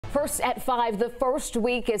First at 5, the first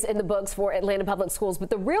week is in the books for Atlanta Public Schools, but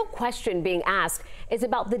the real question being asked is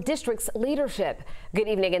about the district's leadership. Good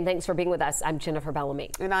evening and thanks for being with us. I'm Jennifer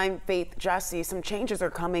Bellamy. And I'm Faith Jesse. Some changes are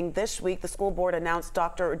coming this week. The school board announced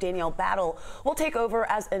Dr. Danielle Battle will take over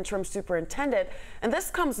as interim superintendent. And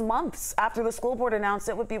this comes months after the school board announced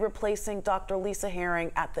it would be replacing Dr. Lisa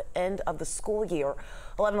Herring at the end of the school year.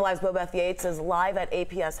 11 Alive's Bobeth Yates is live at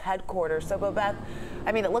APS headquarters. So Bobeth,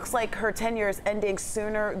 I mean, it looks like her tenure is ending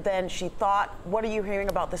sooner than she thought. What are you hearing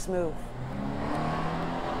about this move?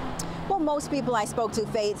 Well, most people I spoke to,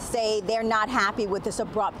 Faith, say they're not happy with this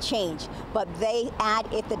abrupt change, but they add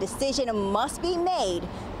if the decision must be made,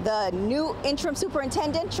 the new interim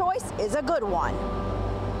superintendent choice is a good one.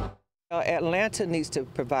 Atlanta needs to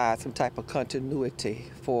provide some type of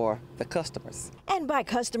continuity for the customers. And by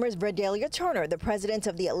customers, Verdelia Turner, the president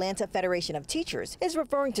of the Atlanta Federation of Teachers, is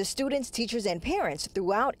referring to students, teachers, and parents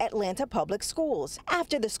throughout Atlanta public schools.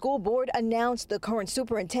 After the school board announced the current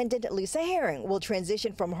superintendent, Lisa Herring, will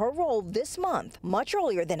transition from her role this month, much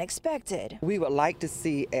earlier than expected. We would like to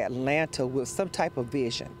see Atlanta with some type of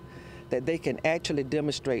vision that they can actually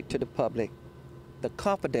demonstrate to the public the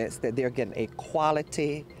confidence that they're getting a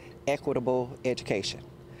quality, equitable education.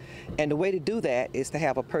 And the way to do that is to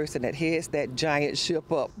have a person that heads that giant ship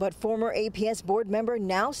up. But former APS board member,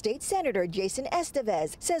 now state senator Jason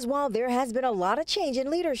Estevez, says while there has been a lot of change in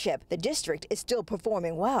leadership, the district is still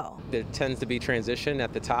performing well. There tends to be transition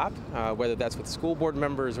at the top, whether that's with school board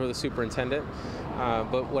members or the superintendent.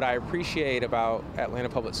 But what I appreciate about Atlanta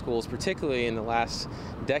Public Schools, particularly in the last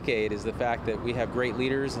decade, is the fact that we have great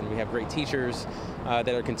leaders and we have great teachers that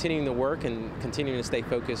are continuing to work and continuing to stay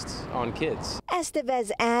focused on kids.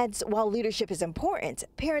 Estevez adds, while leadership is important,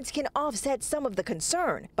 parents can offset some of the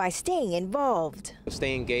concern by staying involved.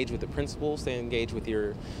 Stay engaged with the principals, stay engaged with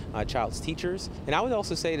your child's teachers, and I would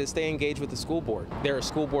also say to stay engaged with the school board. There are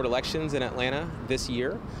school board elections in Atlanta this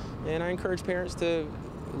year, and I encourage parents to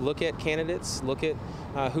look at candidates, look at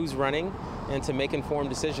who's running, and to make informed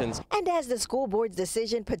decisions. And as the school board's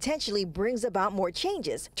decision potentially brings about more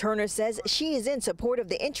changes, Turner says she is in support of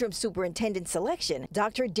the interim superintendent selection,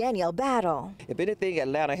 Dr. Danielle Battle. If anything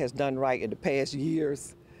Atlanta has done right in the past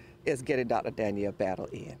years is getting Dr. Danielle Battle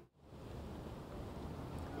in.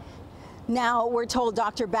 Now, we're told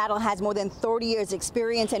Dr. Battle has more than 30 years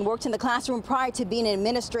experience and worked in the classroom prior to being an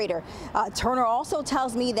administrator. Turner also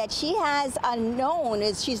tells me that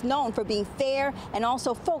she's known for being fair and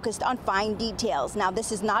also focused on fine details. Now,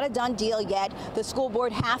 this is not a done deal yet. The school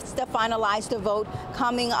board has to finalize the vote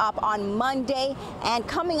coming up on Monday. And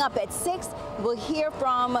coming up at 6, we'll hear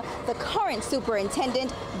from the current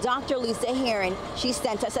superintendent, Dr. Lisa Herring. She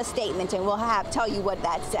sent us a statement, and we'll tell you what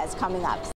that says coming up.